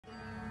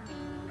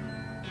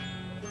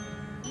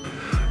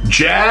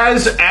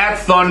Jazz at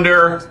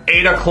Thunder,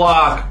 8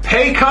 o'clock.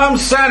 Paycom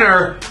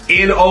Center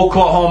in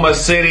Oklahoma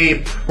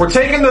City. We're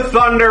taking the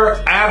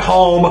Thunder at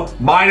home,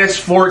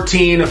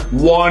 -14,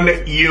 1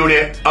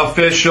 unit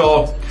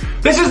official.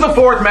 This is the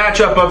fourth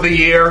matchup of the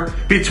year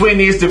between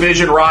these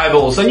division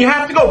rivals, and you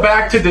have to go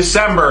back to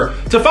December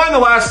to find the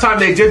last time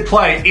they did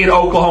play in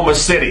Oklahoma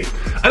City.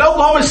 An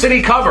Oklahoma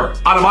City cover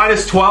on a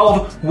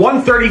 -12,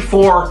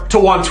 134 to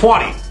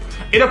 120.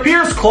 It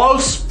appears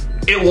close.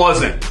 It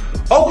wasn't.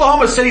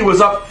 Oklahoma City was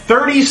up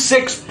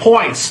 36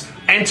 points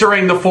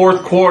entering the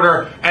fourth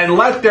quarter and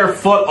let their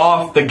foot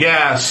off the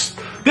gas.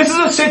 This is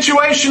a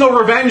situational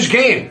revenge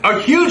game, a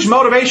huge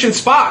motivation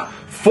spot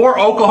for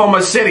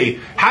Oklahoma City,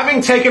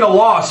 having taken a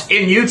loss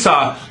in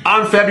Utah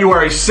on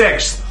February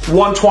 6th,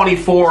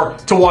 124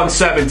 to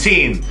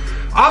 117.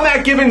 On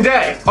that given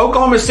day,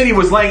 Oklahoma City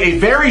was laying a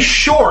very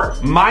short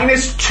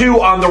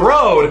 -2 on the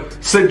road,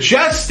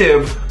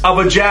 suggestive of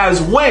a Jazz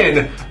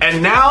win,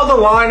 and now the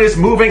line is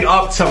moving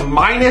up to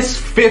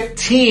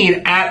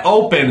 -15 at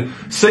open,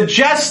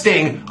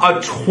 suggesting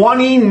a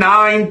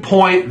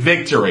 29-point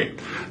victory.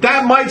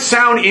 That might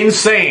sound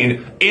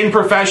insane in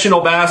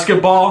professional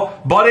basketball,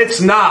 but it's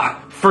not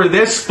for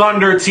this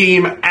Thunder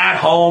team at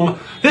home.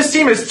 This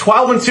team is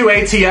 12-2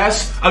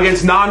 ATS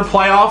against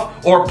non-playoff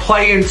or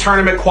play-in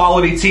tournament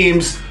quality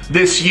teams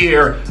this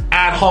year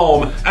at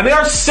home. And they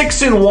are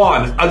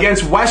 6-1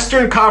 against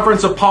Western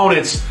Conference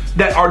opponents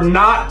that are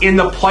not in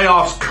the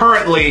playoffs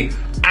currently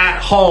at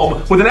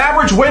home, with an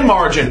average win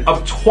margin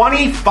of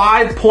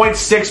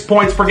 25.6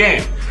 points per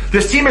game.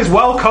 This team is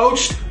well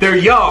coached, they're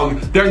young,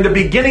 they're in the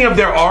beginning of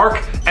their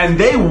arc, and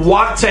they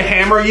want to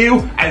hammer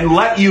you and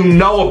let you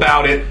know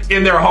about it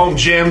in their home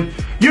gym.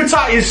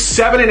 Utah is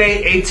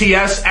 7-8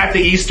 ATS at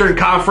the Eastern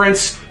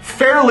Conference,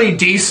 fairly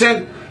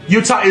decent.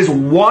 Utah is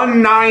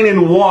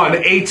 1-9-1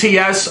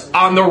 ATS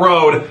on the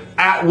road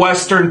at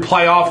Western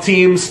playoff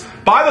teams.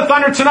 Buy the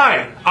Thunder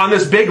tonight on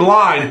this big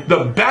line,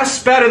 the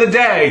best bet of the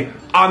day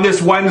on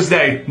this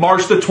Wednesday,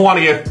 March the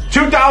 20th,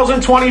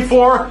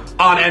 2024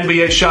 on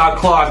NBA Shot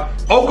Clock.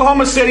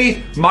 Oklahoma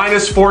City,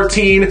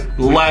 -14.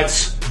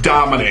 Let's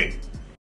dominate.